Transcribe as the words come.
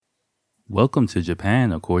Welcome to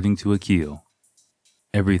Japan according to Akil.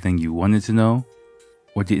 Everything you wanted to know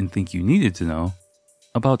or didn't think you needed to know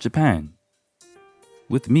about Japan.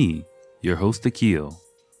 With me, your host Akil,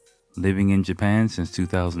 living in Japan since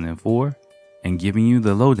 2004 and giving you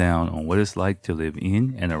the lowdown on what it's like to live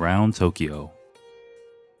in and around Tokyo.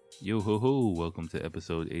 Yo ho ho, welcome to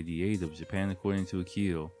episode 88 of Japan according to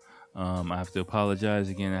Akil. I have to apologize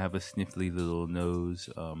again. I have a sniffly little nose,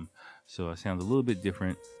 so I sound a little bit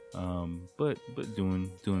different, but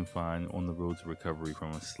doing fine on the road to recovery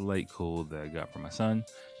from a slight cold that I got from my son.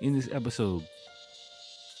 In this episode,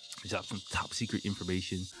 I dropped some top secret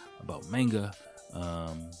information about manga,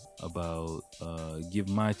 about give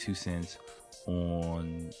my 2 cents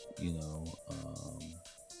on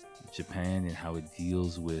Japan and how it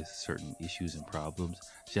deals with certain issues and problems.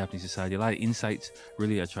 Japanese society, a lot of insights.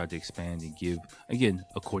 Really, I tried to expand and give, again,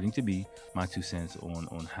 according to me, my 2 cents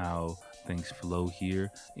on how things flow here,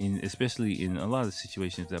 especially in a lot of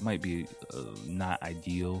situations that might be not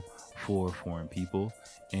ideal for foreign people.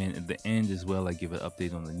 And at the end as well, I give an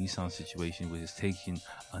update on the Nissan situation, which is taking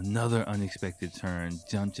another unexpected turn.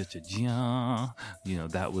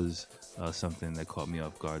 That was something that caught me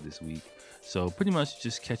off guard this week. So pretty much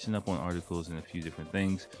just catching up on articles and a few different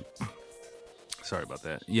things. Sorry about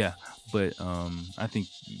that. Yeah, but I think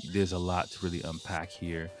there's a lot to really unpack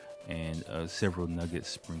here and several nuggets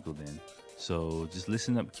sprinkled in. So just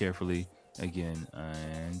listen up carefully again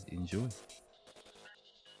and enjoy.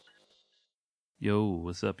 Yo,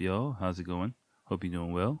 what's up, y'all? How's it going? Hope you're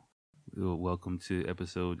doing well. Welcome to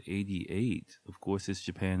episode 88. Of course, it's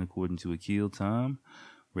Japan according to Akil time.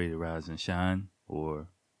 Ready to rise and shine, or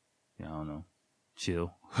I don't know,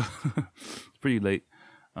 chill. It's pretty late.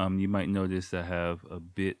 You might notice I have a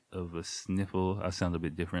bit of a sniffle. I sound a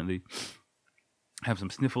bit differently. I have some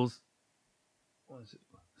sniffles.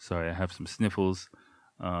 Sorry, I have some sniffles.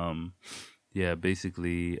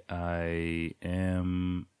 Basically, I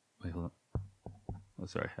am. Wait, hold on. Oh,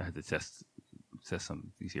 sorry, I had to test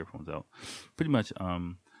these earphones out. Pretty much,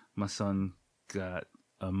 my son got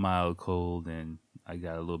a mild cold, and I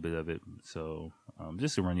got a little bit of it. So,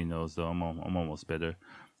 just a runny nose, though. I'm almost better.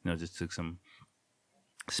 Just took some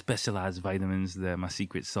specialized vitamins, that my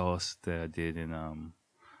secret sauce that I did, and I'm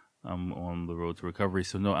on the road to recovery.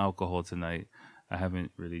 So no alcohol tonight. I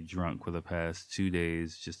haven't really drunk for the past 2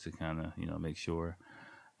 days, just to kind of make sure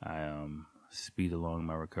I speed along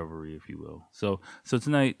my recovery, if you will. So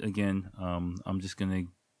tonight again, I'm just gonna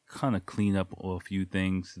kind of clean up a few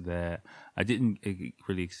things that I didn't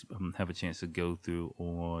really have a chance to go through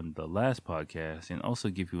on the last podcast, and also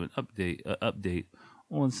give you an update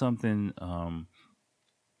on something,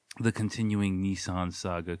 the continuing Nissan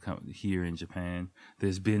saga here in Japan.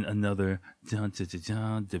 There's been another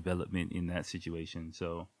development in that situation.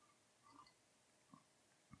 So,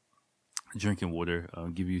 drinking water,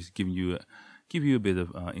 give you a bit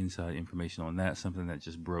of inside information on that. Something that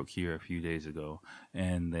just broke here a few days ago,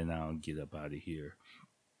 and then I'll get up out of here.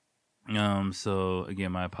 So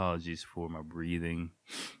again, my apologies for my breathing,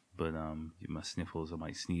 but my sniffles. I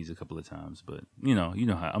might sneeze a couple of times, but you know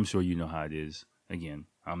how, I'm sure you know how it is. Again,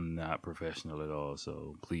 I'm not professional at all,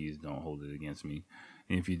 so please don't hold it against me.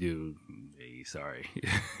 And if you do, hey, sorry.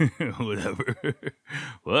 Whatever.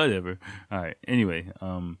 All right. Anyway,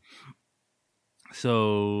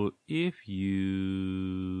 so if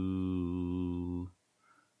you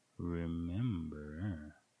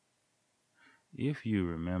remember,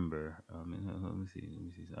 let me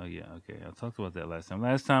see. Oh yeah, okay. I talked about that last time.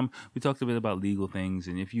 Last time we talked a bit about legal things,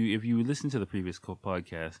 and if you listen to the previous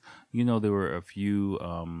podcast, there were a few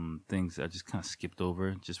things I just kind of skipped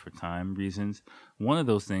over just for time reasons. One of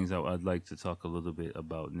those things I'd like to talk a little bit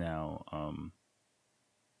about now.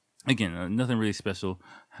 Again, nothing really special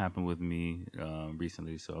happened with me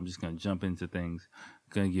recently, so I'm just gonna jump into things.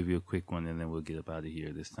 Gonna give you a quick one, and then we'll get up out of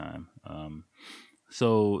here this time.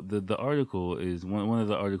 So the article is one of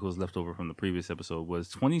the articles left over from the previous episode was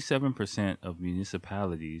 27% of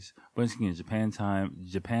municipalities. Once again, Japan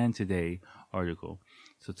Today article.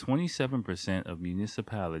 So 27% of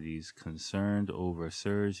municipalities concerned over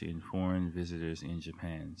surge in foreign visitors in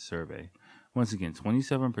Japan survey. Once again,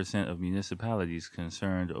 27% of municipalities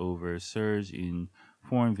concerned over surge in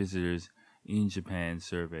foreign visitors in Japan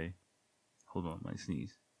survey. Hold on, my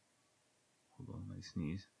sneeze.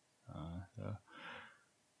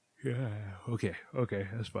 Yeah. Okay.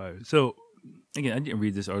 That's fine. So, again, I didn't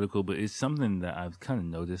read this article, but it's something that I've kind of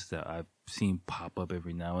noticed that I've seen pop up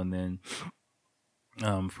every now and then.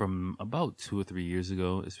 From about 2 or 3 years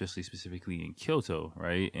ago, specifically in Kyoto,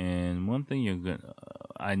 right? And one thing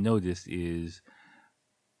I noticed is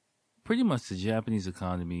pretty much the Japanese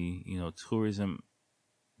economy. Tourism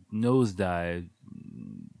nosedive,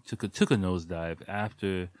 took a nosedive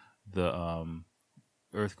after the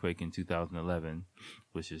earthquake in 2011,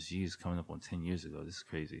 which is coming up on 10 years ago. This is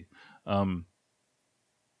crazy. About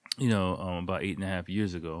 8.5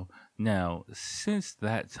 years ago. Now, since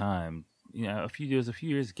that time, a few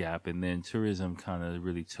years gap, and then tourism kind of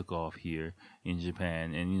really took off here in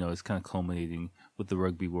Japan, and it's kind of culminating with the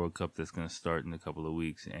Rugby World Cup that's going to start in a couple of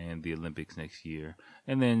weeks, and the Olympics next year,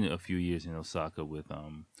 and then a few years in Osaka with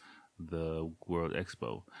the World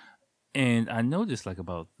Expo. And I noticed, like,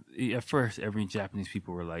 about at first, every Japanese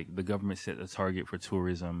people were like, the government set a target for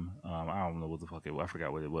tourism. I don't know what the fuck I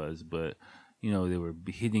forgot what it was, but they were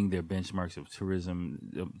hitting their benchmarks of tourism,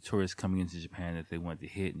 tourists coming into Japan that they wanted to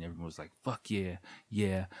hit, and everyone was like, "Fuck yeah,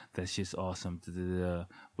 yeah, that's just awesome,"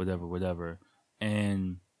 whatever.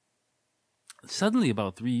 And suddenly,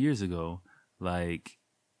 about 3 years ago, like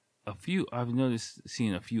I've noticed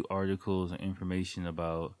seeing a few articles and information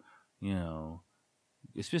about,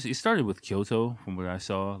 especially it started with Kyoto, from what I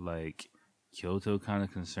saw. Like, Kyoto kind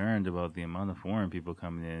of concerned about the amount of foreign people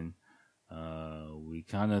coming in. We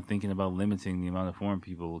kind of thinking about limiting the amount of foreign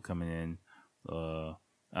people coming in.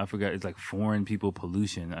 I forgot, it's like foreign people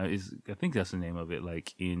pollution. I think that's the name of it,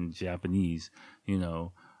 like in Japanese,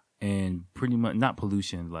 and pretty much not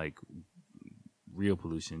pollution like real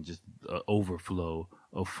pollution, just overflow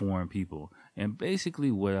of foreign people. And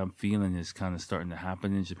basically what I'm feeling is kind of starting to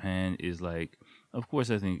happen in Japan is, like, of course,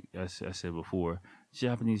 I think, as I said before,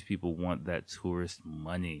 Japanese people want that tourist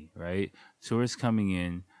money, right? Tourists coming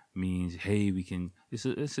in means, hey, we can,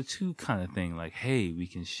 it's a two kind of thing. Like, hey, we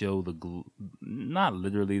can show not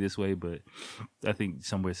literally this way, but I think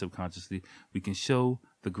somewhere subconsciously, we can show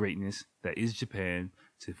the greatness that is Japan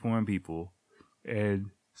to foreign people.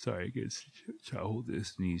 And sorry, I guess try to hold this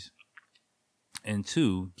sneeze. And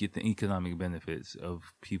two, get the economic benefits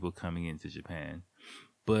of people coming into Japan.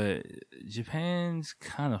 But Japan's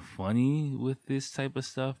kind of funny with this type of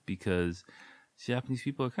stuff because Japanese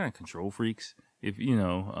people are kind of control freaks,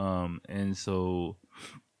 and so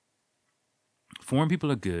foreign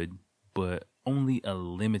people are good, but only a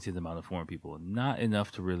limited amount of foreign people, not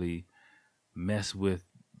enough to really mess with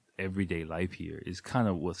everyday life here. Is kind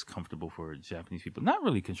of what's comfortable for Japanese people. Not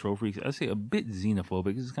really control freaks. I'd say a bit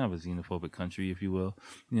xenophobic. It's kind of a xenophobic country, if you will.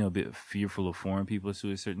 A bit fearful of foreign people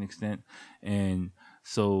to a certain extent. And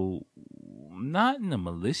so, not in a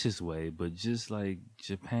malicious way, but just like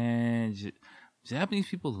Japanese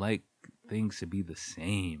people like things to be the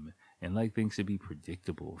same and like things to be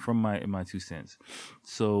predictable, in my 2 cents.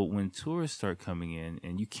 So when tourists start coming in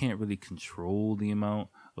and you can't really control the amount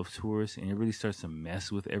of tourists, and it really starts to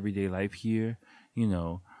mess with everyday life here,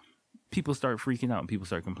 people start freaking out and people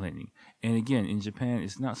start complaining. And again, in Japan,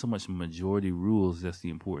 it's not so much majority rules that's the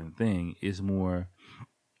important thing. It's more,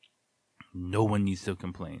 no one needs to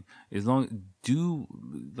complain. It's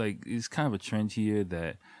kind of a trend here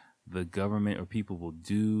that the government or people will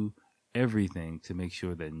do everything to make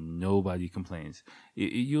sure that nobody complains.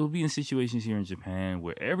 You'll be in situations here in Japan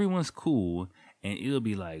where everyone's cool, and it'll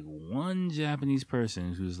be like one Japanese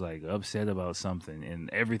person who's like upset about something, and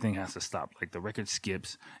everything has to stop. Like, the record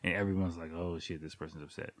skips, and everyone's like, "Oh shit, this person's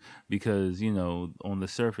upset." Because on the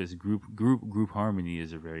surface, group harmony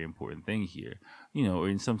is a very important thing here.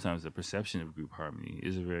 And sometimes the perception of group harmony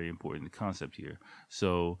is a very important concept here.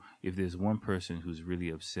 So if there's one person who's really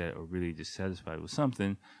upset or really dissatisfied with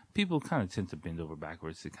something, people kind of tend to bend over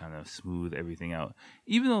backwards to kind of smooth everything out.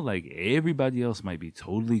 Even though, like, everybody else might be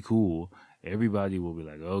totally cool, everybody will be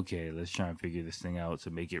like, okay, let's try and figure this thing out to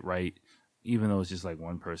make it right, even though it's just like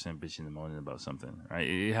one person bitching and moaning about something, right?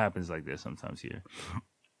 It happens like this sometimes here.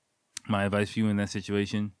 My advice for you in that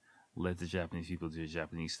situation: let the Japanese people do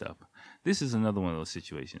Japanese stuff. This is another one of those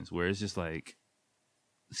situations where it's just like,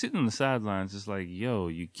 sitting on the sidelines, it's like, yo,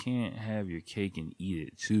 you can't have your cake and eat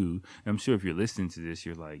it too. And I'm sure if you're listening to this,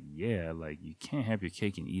 you're like, yeah, like, you can't have your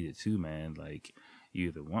cake and eat it too, man. Like, you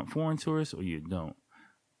either want foreign tourists or you don't.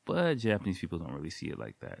 But Japanese people don't really see it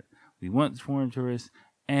like that. We want foreign tourists,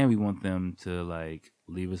 and we want them to, like,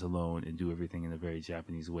 leave us alone and do everything in a very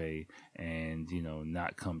Japanese way, and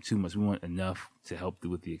not come too much. We want enough to help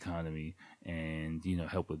with the economy and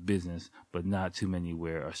help with business, but not too many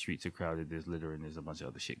where our streets are crowded, there's litter, and there's a bunch of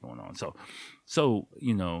other shit going on. So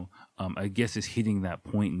I guess it's hitting that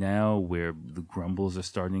point now where the grumbles are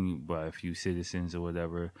starting by a few citizens or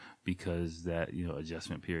whatever, because that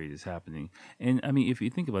adjustment period is happening. And I mean, if you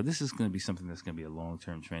think about it, this is going to be something that's going to be a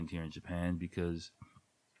long-term trend here in Japan, because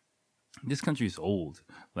this country is old.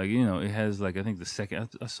 Like, it has, like, I think the second,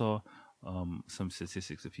 I saw some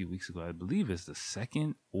statistics a few weeks ago. I believe it's the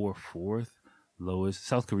second or fourth lowest.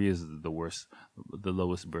 South Korea is the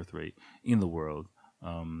lowest birth rate in the world.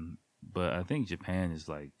 But I think Japan is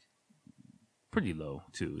like pretty low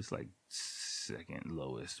too. It's like second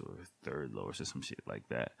lowest or third lowest or some shit like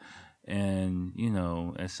that. And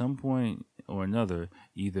at some point or another,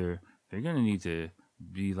 either they're gonna need to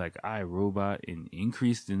be like iRobot and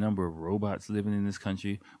increase the number of robots living in this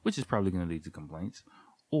country, which is probably going to lead to complaints,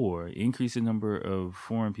 or increase the number of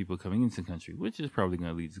foreign people coming into the country, which is probably going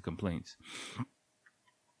to lead to complaints.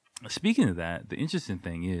 Speaking of that, the interesting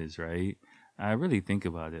thing is, right, I really think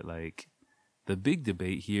about it, like, the big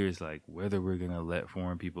debate here is like whether we're going to let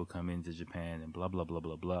foreign people come into Japan and blah, blah, blah,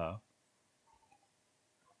 blah, blah.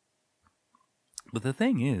 But the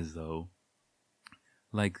thing is, though,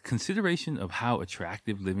 like, consideration of how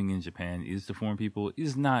attractive living in Japan is to foreign people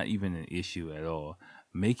is not even an issue at all.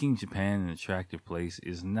 Making Japan an attractive place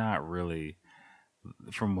is not really,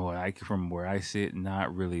 from where I sit,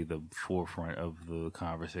 not really the forefront of the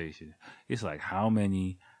conversation. It's like,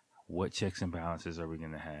 what checks and balances are we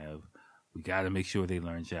going to have? We got to make sure they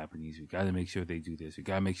learn Japanese. We got to make sure they do this. We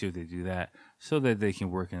got to make sure they do that so that they can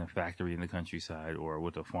work in a factory in the countryside or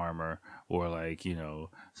with a farmer or like,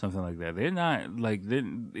 something like that. They're not like,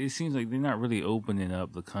 it seems like they're not really opening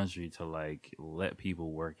up the country to like let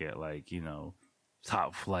people work at like,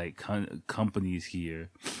 top flight companies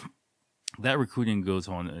here. That recruiting goes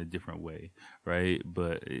on in a different way, right?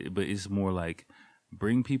 But it's more like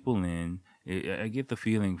bring people in. I get the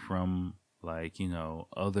feeling from like,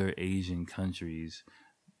 other Asian countries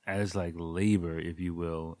as like labor, if you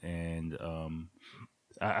will. And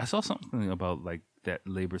I saw something about like that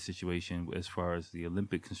labor situation as far as the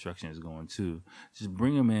Olympic construction is going too. Just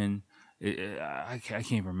bring them in. I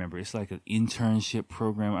can't remember. It's like an internship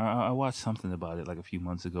program. I watched something about it like a few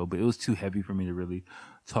months ago, but it was too heavy for me to really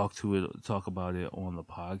talk about it on the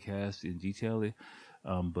podcast in detail.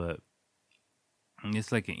 But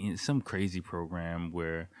it's like some crazy program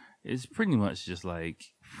where it's pretty much just like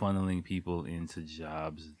funneling people into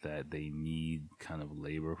jobs that they need kind of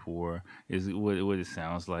labor for, is what it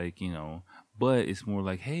sounds like, but it's more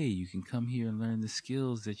like, hey, you can come here and learn the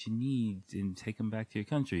skills that you need and take them back to your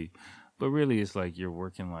country. But really it's like you're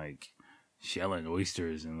working like shelling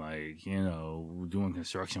oysters and like, doing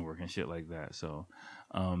construction work and shit like that. So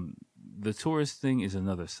the tourist thing is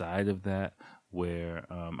another side of that, where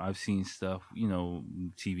I've seen stuff,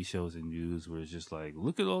 TV shows and news where it's just like,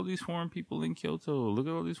 look at all these foreign people in Kyoto, look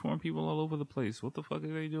at all these foreign people all over the place, what the fuck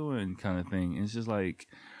are they doing, kind of thing. And it's just like,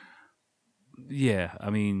 yeah,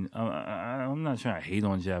 I mean, I'm not trying to hate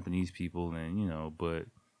on Japanese people, and but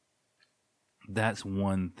that's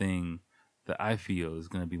one thing that I feel is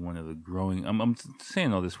going to be one of the growing. I'm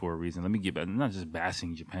saying all this for a reason. Let me get back. I'm not just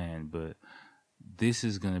bashing Japan, but this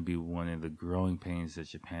is going to be one of the growing pains that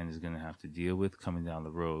Japan is going to have to deal with coming down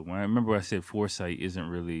the road. When I remember I said foresight isn't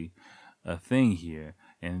really a thing here,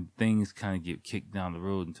 and things kind of get kicked down the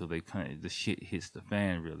road until the shit hits the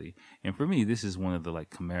fan, really. And for me, this is one of the like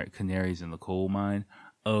canaries in the coal mine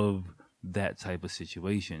of that type of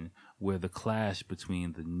situation, where the clash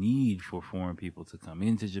between the need for foreign people to come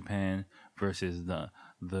into Japan versus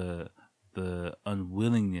the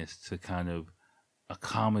unwillingness to kind of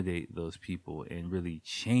accommodate those people and really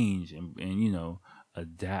change and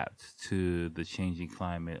adapt to the changing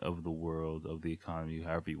climate of the world, of the economy,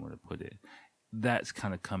 however you want to put it. That's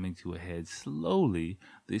kind of coming to a head slowly.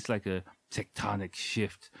 It's like a tectonic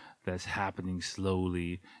shift that's happening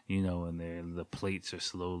slowly, and the plates are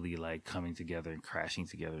slowly like coming together and crashing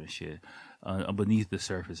together and shit beneath the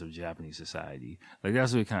surface of Japanese society. Like,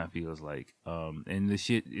 that's what it kind of feels like. And the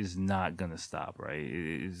shit is not gonna stop, right?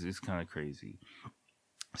 It's kind of crazy.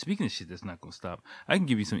 Speaking of shit that's not gonna stop, I can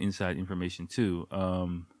give you some inside information too.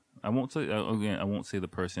 I won't say again. I won't say the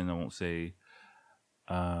person. I won't say.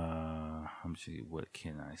 I'm sure. What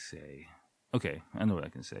can I say? Okay, I know what I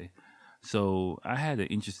can say. So I had an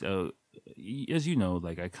interest. As you know,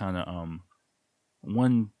 like I kind of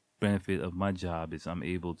one benefit of my job is I'm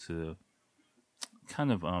able to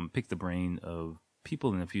kind of pick the brain of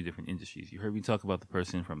people in a few different industries. You heard me talk about the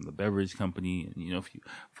person from the beverage company, and a few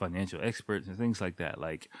financial experts and things like that.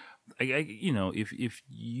 Like, if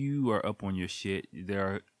you are up on your shit, there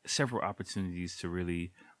are several opportunities to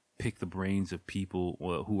really pick the brains of people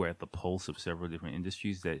who are at the pulse of several different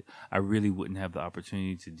industries that I really wouldn't have the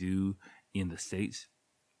opportunity to do in the States.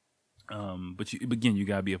 But again, you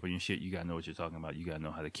gotta be up on your shit. You gotta know what you're talking about. You gotta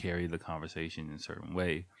know how to carry the conversation in a certain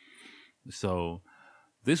way. So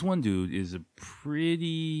this one dude is a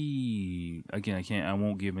pretty, again, I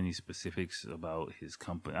won't give any specifics about his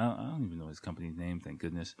company. I don't even know his company's name, thank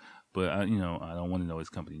goodness. But I don't want to know his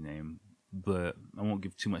company name. But I won't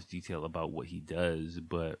give too much detail about what he does.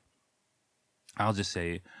 But I'll just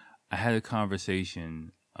say I had a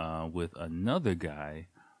conversation with another guy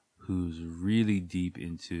who's really deep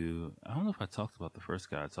into. I don't know if I talked about the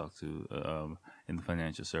first guy I talked to in the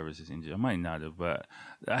financial services industry. I might not have, but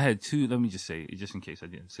I had two. Let me just say, just in case I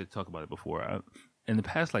didn't talk about it before. In the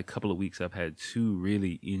past couple of weeks, I've had two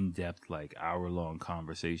really in-depth, hour-long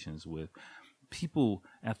conversations with people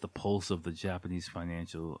at the pulse of the Japanese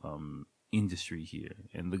financial industry here.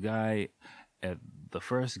 And the guy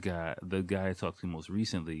the guy I talked to most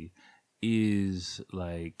recently is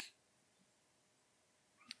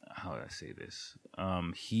how do I say this?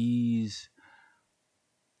 He's,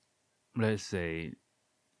 let's say,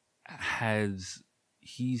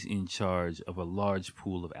 he's in charge of a large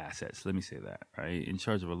pool of assets. Let me say that, right? In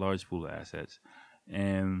charge of a large pool of assets.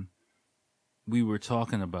 And we were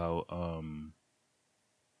talking about,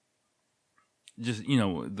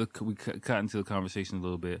 we got into the conversation a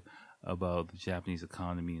little bit about the Japanese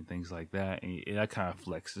economy and things like that. And I kind of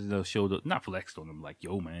flexed, not flexed on him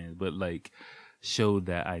yo, man, but showed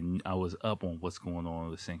that I was up on what's going on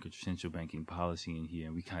with central banking policy in here,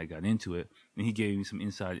 and we kind of got into it. And he gave me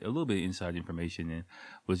a little bit of inside information, and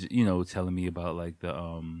was telling me about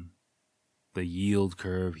the yield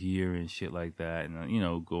curve here and shit like that,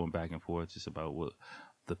 and going back and forth just about what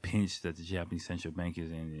the pinch that the Japanese central bank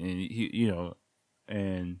is in, and he,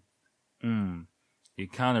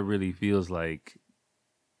 it kind of really feels like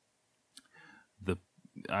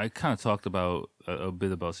I kind of talked about a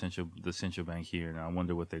bit about the central bank here, and I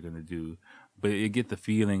wonder what they're going to do. But you get the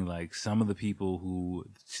feeling some of the people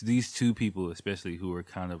these two people especially, who are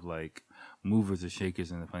kind of movers or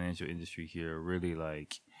shakers in the financial industry here, are really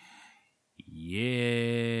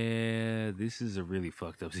yeah, this is a really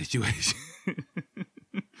fucked up situation.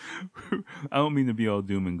 I don't mean to be all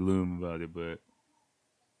doom and gloom about it, but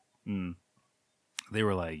they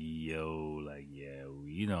were yo, yeah,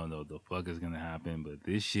 we don't know what the fuck is gonna happen, but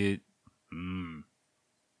this shit,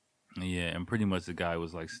 yeah. And pretty much the guy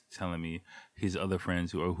was telling me his other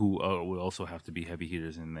friends who will also have to be heavy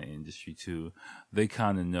hitters in the industry too. They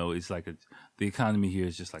kind of know it's the economy here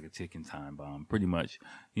is just like a ticking time bomb, pretty much,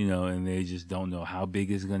 and they just don't know how big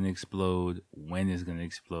it's gonna explode, when it's gonna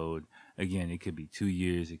explode. Again, it could be 2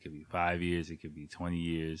 years, it could be 5 years, it could be 20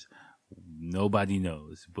 years. Nobody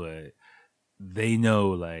knows, but they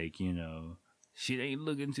know, shit ain't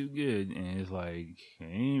looking too good, and it's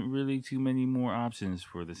ain't really too many more options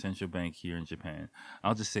for the central bank here in Japan.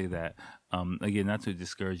 I'll just say that, again, not to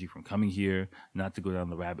discourage you from coming here, not to go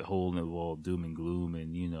down the rabbit hole of all doom and gloom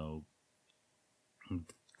and,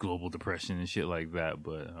 global depression and shit like that,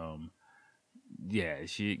 but, yeah,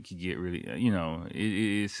 shit could get really,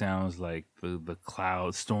 it sounds like the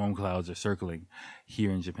storm clouds are circling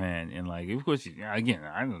here in Japan. And of course, again,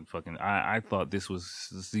 I thought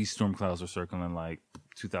these storm clouds were circling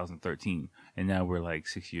 2013, and now we're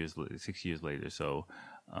 6 years later. So,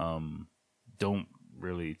 don't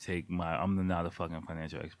really take I'm not a fucking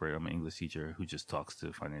financial expert. I'm an English teacher who just talks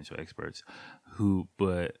to financial experts from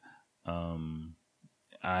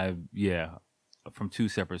two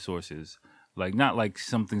separate sources. Not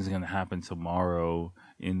something's going to happen tomorrow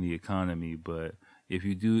in the economy, but if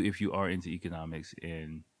you are into economics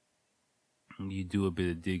and you do a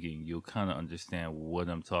bit of digging, you'll kind of understand what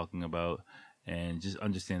I'm talking about, and just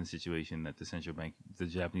understand the situation that the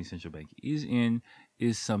Japanese central bank is in,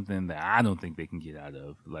 is something that I don't think they can get out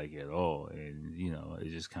of at all. And,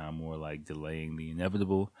 it's just kind of more delaying the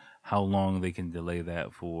inevitable. How long they can delay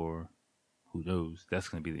that for, who knows? That's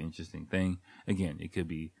going to be the interesting thing. Again, it could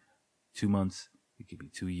be 2 months, it could be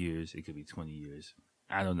 2 years, it could be 20 years.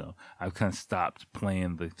 I don't know. I've kind of stopped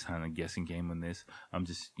playing the kind of guessing game on this. I'm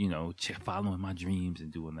just, following my dreams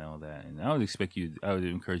and doing all that. And I would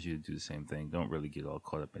encourage you to do the same thing. Don't really get all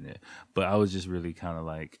caught up in it. But I was just really kind of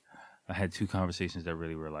I had two conversations that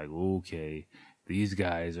really were okay, these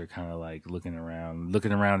guys are kind of looking around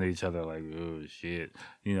at each other oh shit.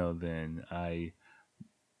 Then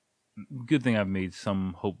good thing I've made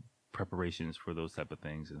some preparations for those type of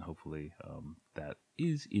things, and hopefully that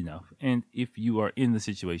is enough. And if you are in the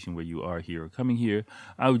situation where you are here or coming here,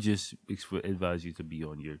 I would just advise you to be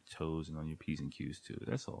on your toes and on your P's and Q's too.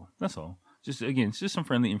 That's all. Just again, it's just some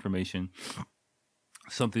friendly information,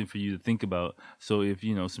 something for you to think about. So if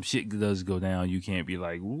some shit does go down, you can't be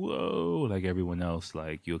whoa, like everyone else.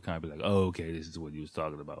 You'll kind of be oh, okay, this is what he was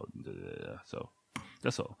talking about. So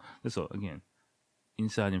that's all. Again,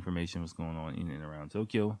 inside information, what's going on in and around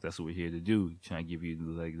Tokyo. That's what we're here to do. Trying to give you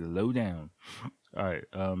the lowdown. All right.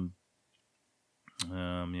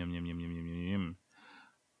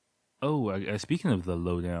 Oh, speaking of the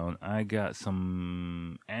lowdown, I got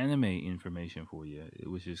some anime information for you,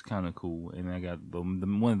 which is kind of cool. And I got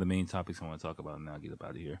one of the main topics I want to talk about, and I'll get up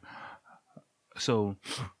out of here. So,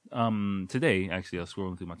 today, actually, I was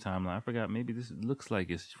scrolling through my timeline. I forgot, maybe this looks like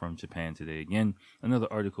it's from Japan today. Again, another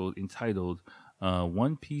article entitled,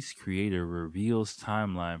 One Piece creator reveals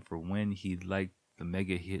timeline for when he'd like the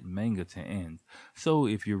mega hit manga to end. So,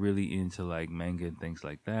 if you're really into like manga and things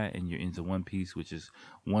like that, and you're into One Piece, which is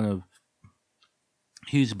one of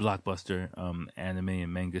huge blockbuster anime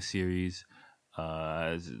and manga series,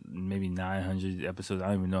 maybe 900 episodes. I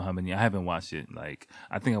don't even know how many. I haven't watched it. Like,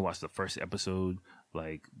 I think I watched the first episode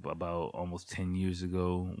like about almost 10 years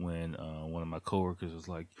ago when one of my coworkers was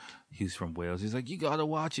like, he's from Wales, he's like, you gotta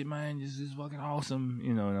watch it, man, this is fucking awesome,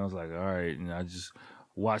 you know. And I was like, all right. And I just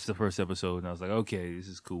watched the first episode and I was like, okay, this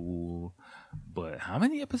is cool, but how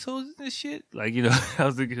many episodes is this shit? Like, you know, I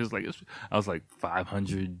was thinking, I was like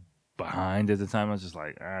 500 behind at the time. I was just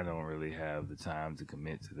like, I don't really have the time to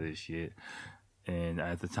commit to this shit. And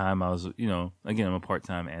at the time, I was, you know, again, I'm a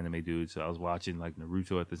part-time anime dude, so I was watching like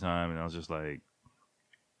Naruto at the time, and I was just like,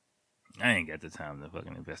 I ain't got the time to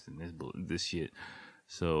fucking invest in this shit.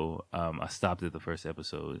 So I stopped at the first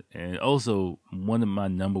episode. And also, one of my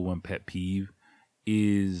number one pet peeve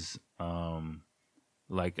is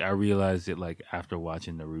like, I realized it like after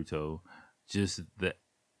watching Naruto, just the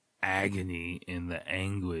agony and the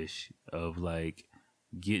anguish of like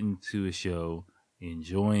getting to a show,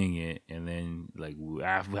 enjoying it, and then like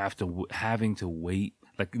after having to wait,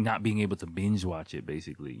 like not being able to binge watch it,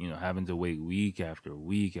 basically, you know, having to wait week after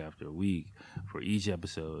week after week for each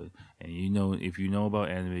episode. And you know, if you know about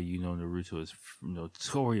anime, you know Naruto is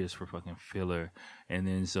notorious for fucking filler. And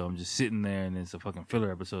then so I'm just sitting there, and then it's a fucking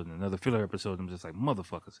filler episode and another filler episode. I'm just like,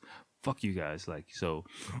 motherfuckers, fuck you guys. Like, so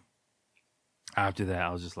after that, I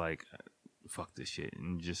was just like, fuck this shit,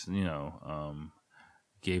 and just, you know,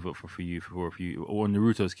 gave up for a few, or in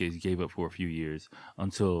Naruto's case, gave up for a few years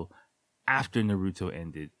until after Naruto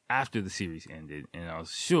ended, after the series ended, and I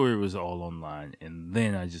was sure it was all online, and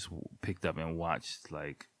then I just picked up and watched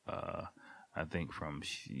like I think from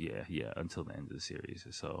until the end of the series.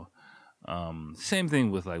 So same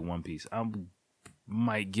thing with like One Piece. I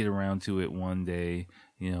might get around to it one day,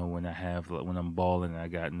 you know, when I'm balling and I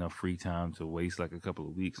got enough free time to waste like a couple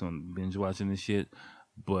of weeks on binge watching this shit.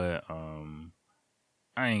 But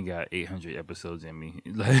I ain't got 800 episodes in me,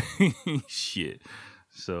 like shit.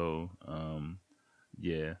 So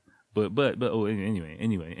yeah, but oh,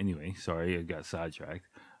 anyway. Sorry, I got sidetracked.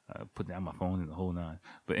 Put down my phone and the whole nine.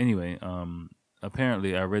 But anyway,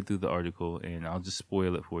 apparently I read through the article, and I'll just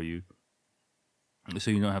spoil it for you,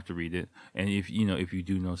 so you don't have to read it. And if you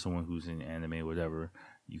do know someone who's in anime or whatever,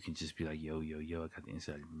 you can just be like, yo, I got the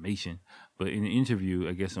inside information. But in an interview,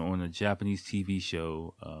 I guess on a Japanese TV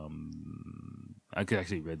show, I could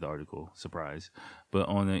actually read the article, surprise. But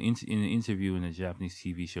in an interview in a Japanese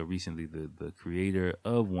TV show recently, the creator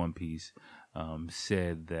of One Piece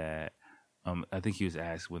said that, I think he was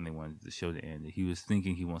asked when they wanted the show to end. He was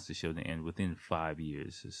thinking he wants the show to end within 5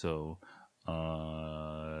 years. So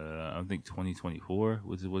I think 2024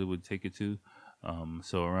 was what it would take it to.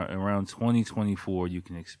 So around 2024, you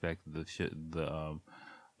can expect the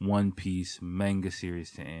One Piece manga series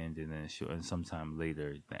to end, and then and sometime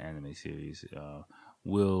later the anime series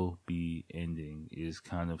will be ending. Is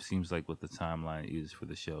kind of seems like what the timeline is for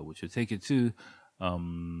the show, which would take it to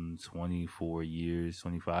 24 years,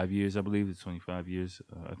 25 years, I believe it's 25 years.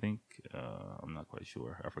 I think I'm not quite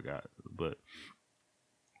sure. I forgot, but.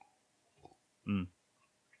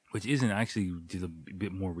 Which isn't actually, did a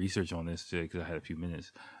bit more research on this today because I had a few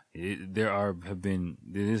minutes. There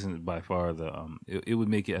isn't by far the it would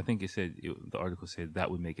make it. I think the article said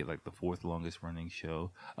that would make it like the fourth longest running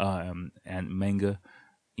show and manga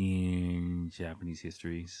in Japanese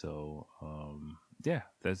history. So yeah,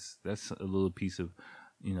 that's a little piece of,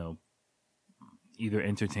 you know, either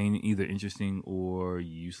entertaining, either interesting or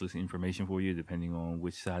useless information for you, depending on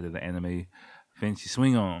which side of the anime fence you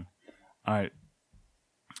swing on. All right.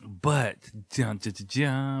 But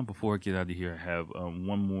before I get out of here, I have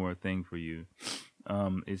one more thing for you.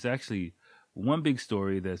 It's actually one big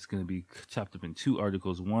story that's going to be chopped up in two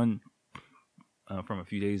articles. One from a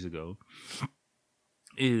few days ago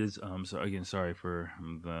is sorry for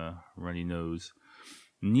the runny nose.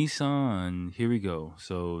 Nissan, here we go.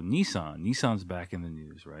 So Nissan's back in the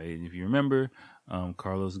news, right? And if you remember,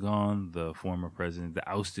 Carlos Ghosn, the former president, the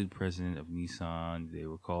ousted president of Nissan, they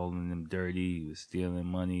were calling him dirty. He was stealing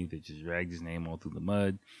money. They just dragged his name all through the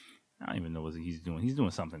mud. I don't even know what he's doing. He's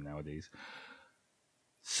doing something nowadays.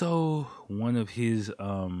 So one of his,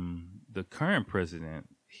 the current president,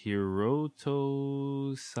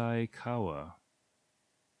 Hiroto Saikawa,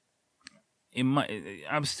 it might.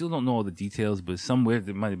 I still don't know all the details, but somewhere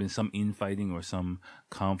there might have been some infighting or some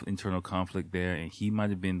internal conflict there, and he might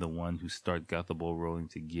have been the one who got the ball rolling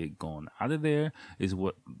to get gone out of there. Is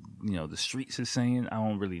what the streets are saying. I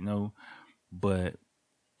don't really know, but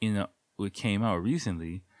it came out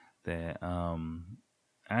recently that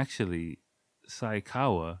actually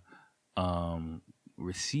Saikawa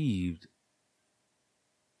received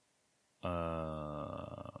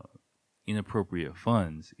inappropriate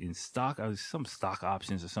funds in stock, some stock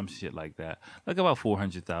options or some shit like that, like about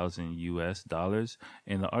 $400,000 US.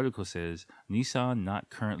 And the article says Nissan not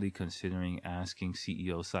currently considering asking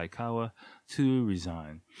CEO Saikawa to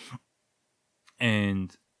resign.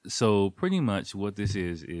 And so pretty much what this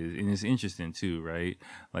is, and it's interesting too, right?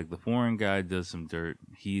 Like the foreign guy does some dirt,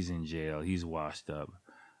 he's in jail, he's washed up.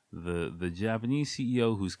 The Japanese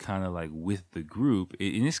CEO who's kind of like with the group,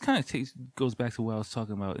 and this kind of goes back to what I was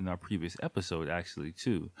talking about in our previous episode actually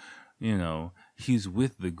too. He's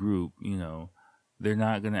with the group. They're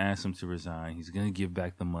not gonna ask him to resign. He's gonna give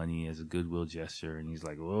back the money as a goodwill gesture, and he's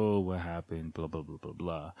like, "Oh, what happened?" Blah blah blah blah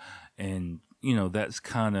blah, and that's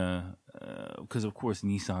kind of because of course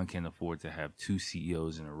Nissan can't afford to have two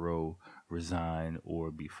CEOs in a row resign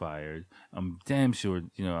or be fired. I'm damn sure,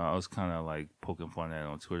 I was kind of like poking fun at it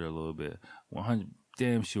on Twitter a little bit. 100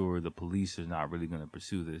 damn sure the police are not really going to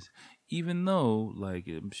pursue this, even though like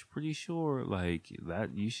I'm pretty sure like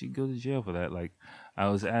that you should go to jail for that. Like I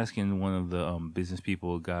was asking one of the business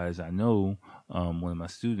people guys I know, one of my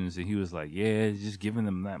students, and he was like, yeah, just giving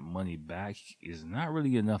them that money back is not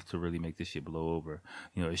really enough to really make this shit blow over.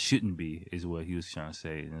 It shouldn't be, is what he was trying to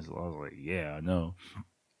say. And I was like, yeah, I know.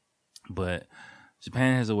 But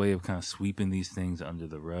Japan has a way of kind of sweeping these things under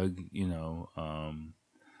the rug,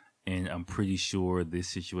 and I'm pretty sure this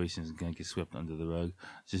situation is going to get swept under the rug.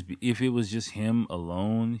 If it was just him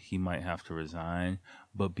alone, he might have to resign.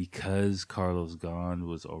 But because Carlos Ghosn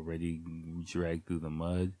was already dragged through the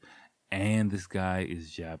mud, and this guy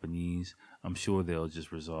is Japanese, I'm sure they'll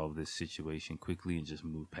just resolve this situation quickly and just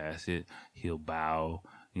move past it. He'll bow.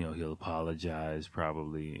 He'll apologize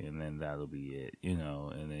probably, and then that'll be it,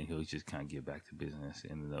 and then he'll just kind of get back to business,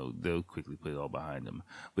 and they'll quickly put it all behind him.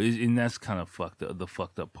 And that's kind of the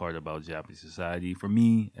fucked up part about Japanese society. For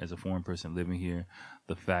me, as a foreign person living here,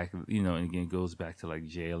 the fact, and again, it goes back to like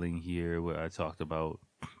jailing here, where I talked about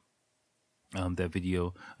that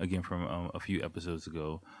video again from a few episodes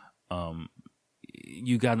ago.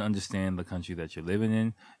 You got to understand the country that you're living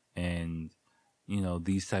in, and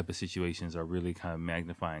these type of situations are really kind of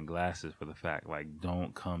magnifying glasses for the fact, like,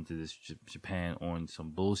 don't come to this Japan on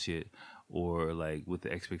some bullshit or like with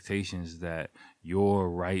the expectations that your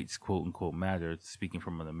rights, quote unquote, matter. Speaking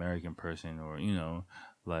from an American person, or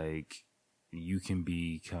like you can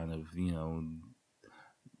be kind of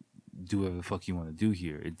do whatever the fuck you want to do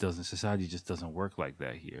here. Society just doesn't work like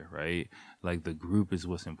that here, right? Like the group is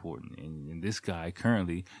what's important. And this guy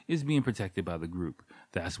currently is being protected by the group.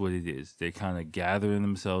 That's what it is. They're kind of gathering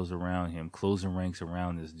themselves around him, closing ranks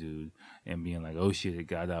around this dude and being like, oh shit, it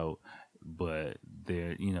got out. But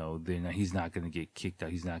he's not going to get kicked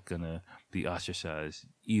out. He's not going to be ostracized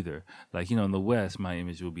either. Like, in the West, my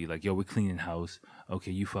image will be like, yo, we're cleaning house.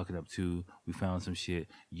 Okay, you fuck it up too. We found some shit.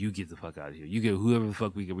 You get the fuck out of here. You get whoever the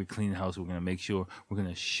fuck we get. We're cleaning house. We're going to make sure we're going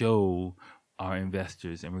to show our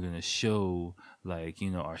investors, and we're going to show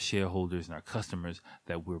our shareholders and our customers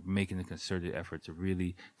that we're making a concerted effort to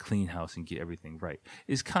really clean house and get everything right.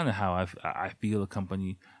 It's kind of how I feel a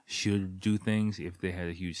company should do things if they had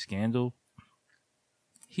a huge scandal.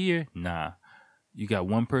 Here, nah. You got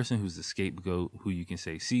one person who's the scapegoat who you can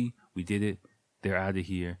say, see, we did it. They're out of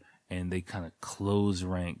here. And they kind of close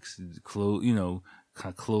ranks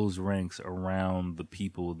around the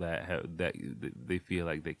people that they feel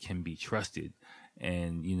like they can be trusted,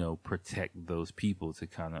 and protect those people to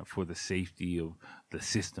kind of for the safety of the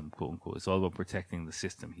system, quote unquote. It's all about protecting the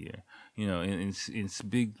system here, and it's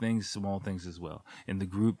big things, small things as well, and the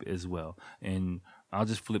group as well. And I'll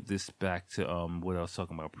just flip this back to what I was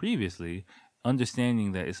talking about previously.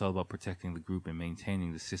 Understanding that it's all about protecting the group and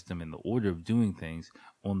maintaining the system and the order of doing things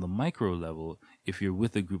on the micro level. If you're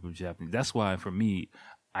with a group of Japanese, that's why for me,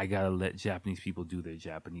 I gotta let Japanese people do their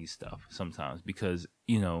Japanese stuff sometimes, because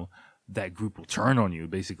that group will turn on you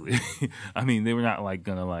basically. I mean, they were not like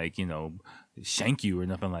gonna shank you or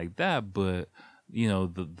nothing like that, but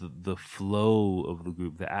the flow of the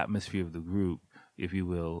group, the atmosphere of the group, if you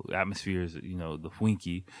will, atmosphere is, the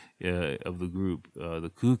funky of the group,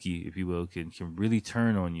 the kooky, if you will, can really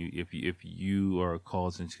turn on you if you are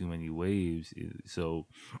causing too many waves. So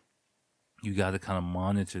you got to kind of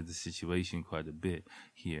monitor the situation quite a bit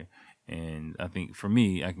here. And I think for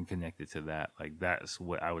me, I can connect it to that. Like that's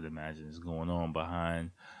what I would imagine is going on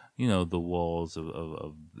behind, the walls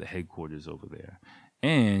of the headquarters over there.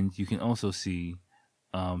 And you can also see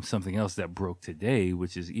something else that broke today,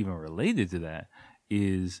 which is even related to that,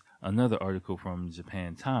 is another article from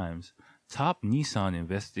Japan Times. Top Nissan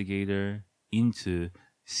investigator into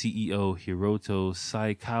CEO Hiroto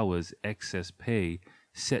Saikawa's excess pay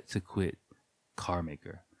set to quit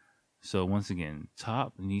carmaker. So once again,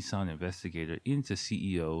 top Nissan investigator into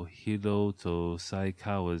CEO Hiroto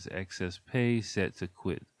Saikawa's excess pay set to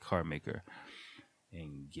quit carmaker.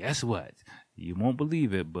 And guess what? You won't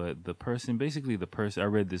believe it, but I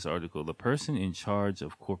read this article, the person in charge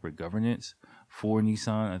of corporate governance for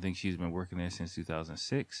Nissan, I think she's been working there since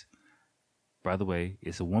 2006. By the way,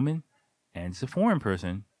 it's a woman and it's a foreign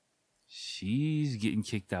person. She's getting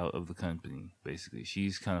kicked out of the company. Basically,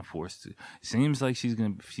 she's kind of forced to. It seems like she's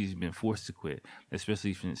been forced to quit,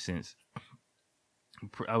 especially since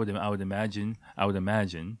I would imagine.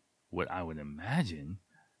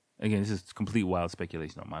 Again, this is complete wild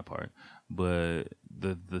speculation on my part, but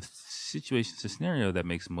the scenario that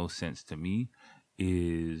makes most sense to me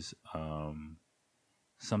is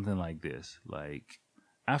something like this. Like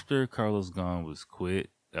after Carlos Ghosn was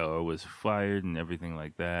quit or was fired and everything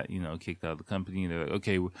like that, kicked out of the company, they're like,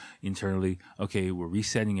 okay, internally, okay, we're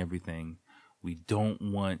resetting everything. We don't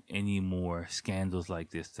want any more scandals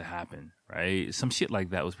like this to happen, right? Some shit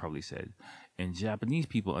like that was probably said. And Japanese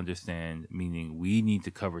people understand, meaning we need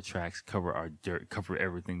to cover tracks, cover our dirt, cover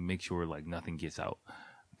everything, make sure like nothing gets out.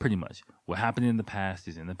 Pretty much. What happened in the past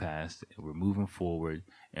is in the past. And we're moving forward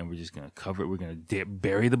and we're just going to cover it. We're going to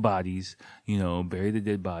bury the bodies, bury the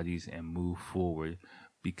dead bodies and move forward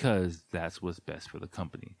because that's what's best for the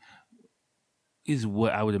company. Is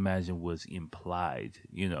what I would imagine was implied,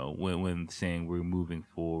 when saying we're moving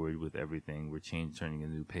forward with everything, we're turning a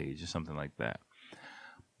new page or something like that.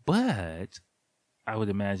 But I would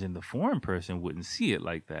imagine the foreign person wouldn't see it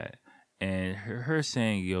like that. And her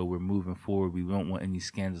saying, we're moving forward, we don't want any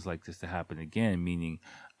scandals like this to happen again, meaning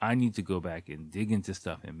I need to go back and dig into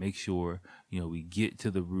stuff and make sure, we get to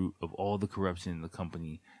the root of all the corruption in the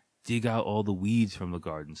company, dig out all the weeds from the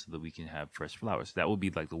garden so that we can have fresh flowers. That would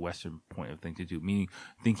be like the Western point of thing to do, meaning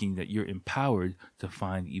thinking that you're empowered to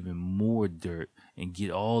find even more dirt and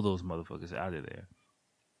get all those motherfuckers out of there.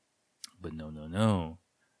 But no.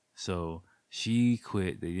 So she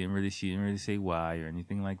quit. She didn't really say why or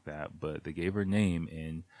anything like that, but they gave her name.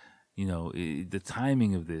 And, the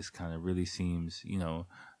timing of this kind of really seems,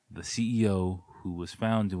 the CEO who was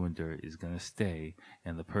found doing dirt is going to stay,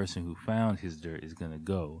 and the person who found his dirt is going to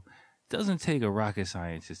go. Doesn't take a rocket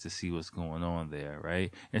scientist to see what's going on there,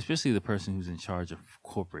 right? And especially the person who's in charge of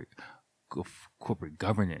corporate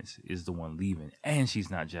governance is the one leaving, and she's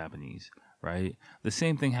not Japanese, right? The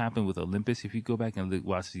same thing happened with Olympus. If you go back and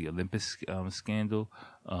watch the Olympus scandal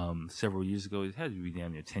several years ago, it had to be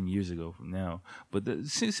damn near 10 years ago from now, but the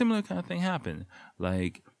similar kind of thing happened.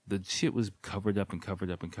 Like the shit was covered up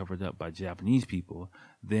by Japanese people.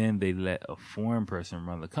 Then they let a foreign person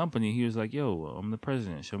run the company. He was like, yo, I'm the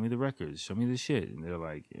president. Show me the records. Show me the shit. And they're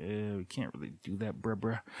like, we can't really do that,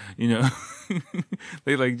 bruh.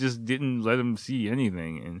 They like just didn't let him see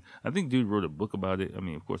anything. And I think dude wrote a book about it. I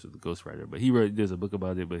mean, of course, it's a ghostwriter, but there's a book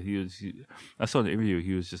about it. But I saw the interview.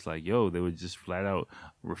 He was just like, yo, they would just flat out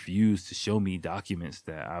refuse to show me documents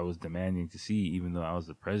that I was demanding to see, even though I was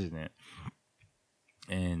the president.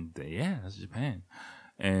 And that's Japan.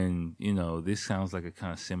 And, this sounds like a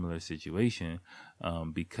kind of similar situation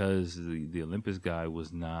because the Olympus guy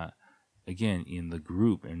was not, again, in the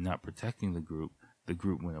group and not protecting the group. The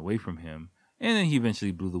group went away from him. And then he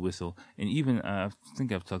eventually blew the whistle. And even, I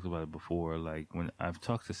think I've talked about it before, like when I've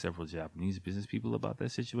talked to several Japanese business people about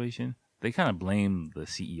that situation, they kind of blame the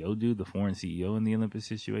CEO dude, the foreign CEO in the Olympus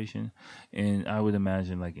situation. And I would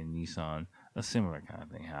imagine like in Nissan, a similar kind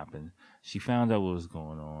of thing happened. She found out what was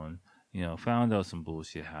going on, found out some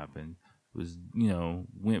bullshit happened, was,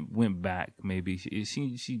 went back maybe. She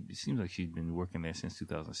seems like she'd been working there since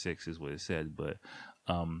 2006 is what it said. But,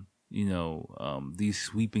 these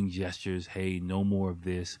sweeping gestures, hey, no more of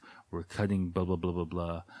this, we're cutting blah, blah, blah, blah,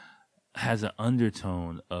 blah, has an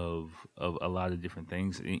undertone of a lot of different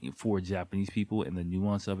things for Japanese people, and the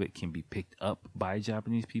nuance of it can be picked up by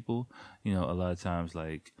Japanese people. A lot of times,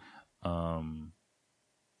 like,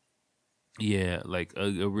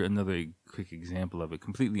 another quick example of it,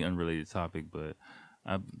 completely unrelated topic, but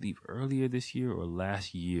I believe earlier this year or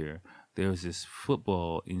last year, there was this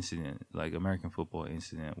football incident, like American football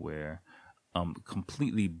incident, where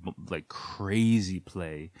completely like crazy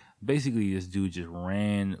play. Basically, this dude just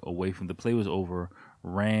ran away from the play was over,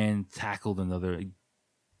 ran, tackled another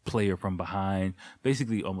player from behind,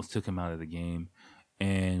 basically almost took him out of the game.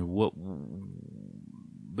 And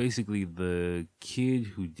basically the kid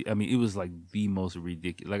who, it was like the most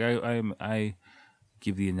ridiculous. Like I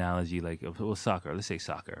give the analogy like of soccer. Let's say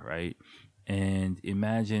soccer, right? And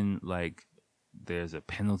imagine like there's a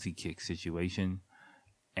penalty kick situation,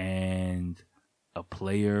 and a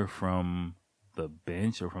player from the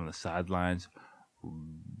bench or from the sidelines,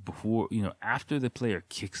 before after the player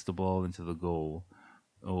kicks the ball into the goal,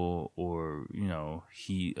 or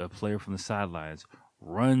a player from the sidelines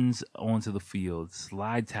runs onto the field,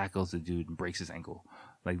 slide tackles the dude and breaks his ankle,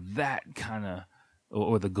 like that kind of,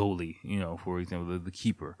 or the goalie, for example, the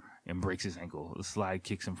keeper, and breaks his ankle. The slide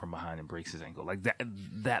kicks him from behind and breaks his ankle. Like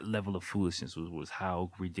that level of foolishness was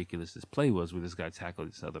how ridiculous this play was, where this guy tackled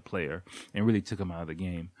this other player and really took him out of the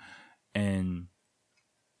game. And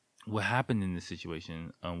what happened in this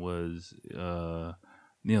situation was, the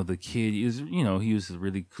kid is, he was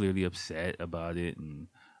really clearly upset about it, and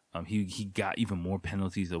he got even more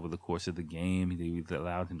penalties over the course of the game. They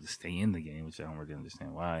allowed him to stay in the game, which I don't really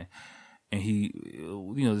understand why. And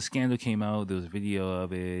the scandal came out. There was a video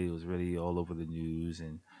of it. It was really all over the news.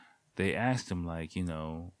 And they asked him, like,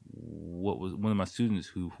 what was one of my students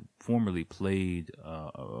who formerly played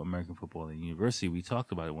American football at university. We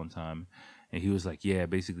talked about it one time, and he was like, yeah,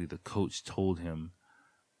 basically the coach told him,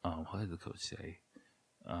 what did the coach say?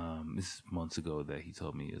 This is months ago that he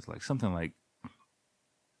told me, is like something like,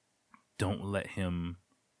 don't let him,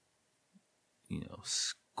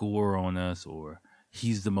 score on us, or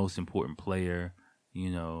he's the most important player.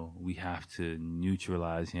 We have to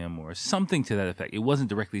neutralize him, or something to that effect. It wasn't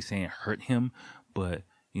directly saying hurt him, but,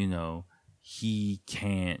 he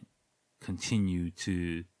can't continue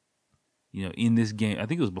to, in this game. I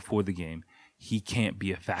think it was before the game. He can't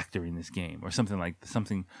be a factor in this game, or something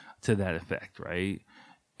to that effect, right?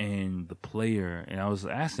 And the player, and I was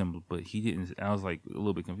asking him, but he didn't. I was like a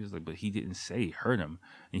little bit confused, like, but he didn't say hurt him,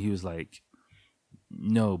 and he was like,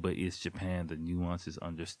 no, but it's Japan. The nuance is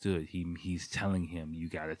understood. He's telling him, you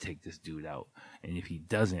got to take this dude out. And if he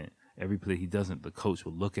doesn't, every play he doesn't, the coach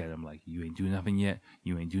will look at him like, you ain't do nothing yet.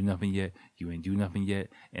 You ain't do nothing yet. You ain't do nothing yet.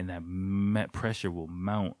 And that pressure will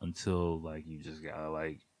mount until, like, you just got to,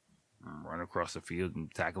 like, run across the field and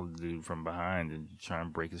tackle the dude from behind and try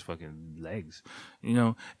and break his fucking legs,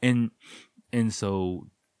 And so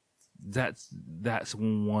that's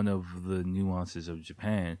one of the nuances of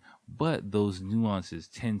Japan, but those nuances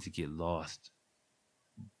tend to get lost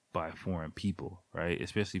by foreign people, right?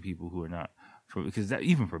 Especially people who are not because that,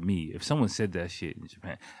 even for me, if someone said that shit in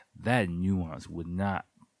Japan, that nuance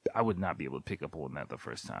I would not be able to pick up on that the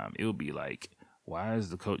first time. It would be like, why is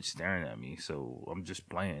the coach staring at me? So I'm just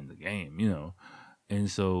playing the game, And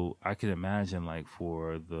so I can imagine, like,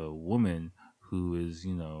 for the woman who is,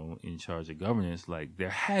 in charge of governance, like, there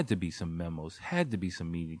had to be some memos, had to be some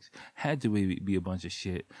meetings, had to be a bunch of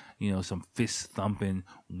shit, some fist thumping.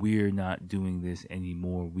 We're not doing this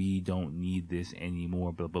anymore. We don't need this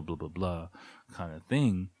anymore. Blah, blah, blah, blah, blah kind of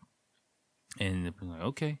thing. And they're like,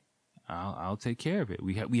 okay, I'll take care of it.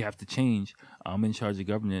 We have to change. I'm in charge of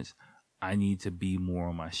governance. I need to be more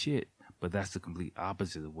on my shit. But that's the complete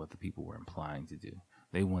opposite of what the people were implying to do.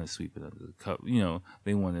 They want to sweep it under the cup.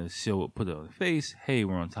 They want to put it on the face. Hey,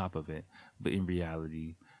 we're on top of it. But in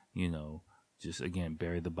reality, just, again,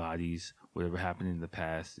 bury the bodies. Whatever happened in the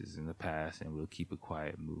past is in the past, and we'll keep it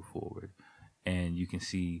quiet and move forward. And you can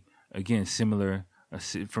see, again, similar,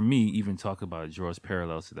 for me, even talk about it draws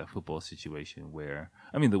parallels to that football situation where,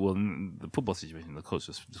 the football situation, the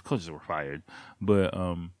coaches were fired. But,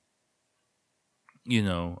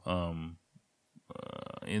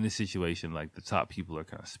 in this situation, like, the top people are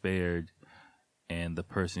kind of spared, and the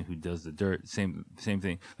person who does the dirt, same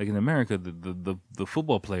thing. Like, in America, the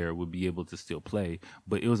football player would be able to still play,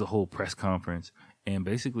 but it was a whole press conference, and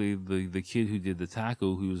basically the kid who did the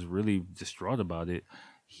tackle, who was really distraught about it,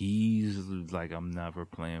 he's like, I'm never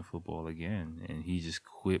playing football again, and he just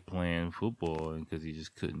quit playing football because he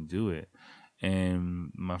just couldn't do it.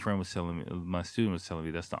 And my student was telling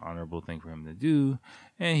me that's the honorable thing for him to do,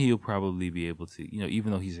 and he'll probably be able to,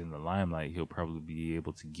 even though he's in the limelight, he'll probably be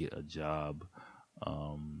able to get a job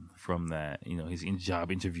from that. His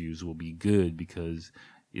job interviews will be good because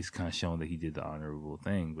it's kind of showing that he did the honorable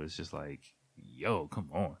thing. But it's just like, yo,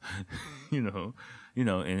 come on,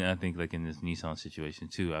 And I think, like, in this Nissan situation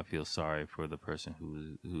too, I feel sorry for the person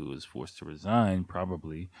who was forced to resign,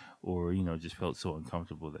 probably, or just felt so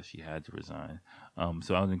uncomfortable that she had to resign.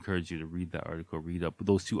 So I would encourage you to read that article, read up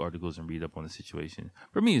those two articles, and read up on the situation.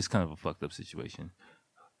 For me, it's kind of a fucked up situation.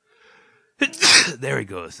 There he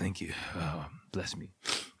goes. Thank you. Oh, bless me.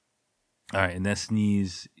 All right, and that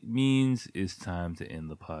sneeze means it's time to end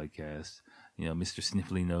the podcast. Mr.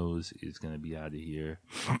 Sniffly Nose is going to be out of here.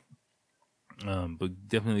 But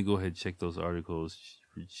definitely go ahead and check those articles.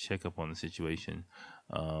 Check up on the situation.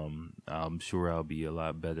 I'm sure I'll be a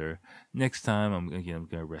lot better next time. I'm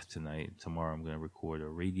gonna rest tonight. Tomorrow I'm gonna record a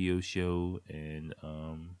radio show, and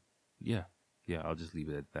yeah, I'll just leave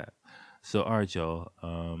it at that. So all right, y'all.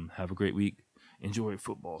 Have a great week. Enjoy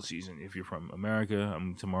football season. If you're from America,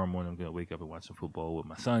 tomorrow morning I'm gonna wake up and watch some football with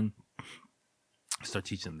my son. Start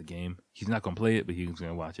teaching him the game. He's not gonna play it, but he's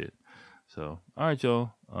gonna watch it. So all right,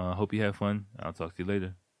 y'all. Hope you have fun. I'll talk to you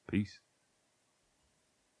later. Peace.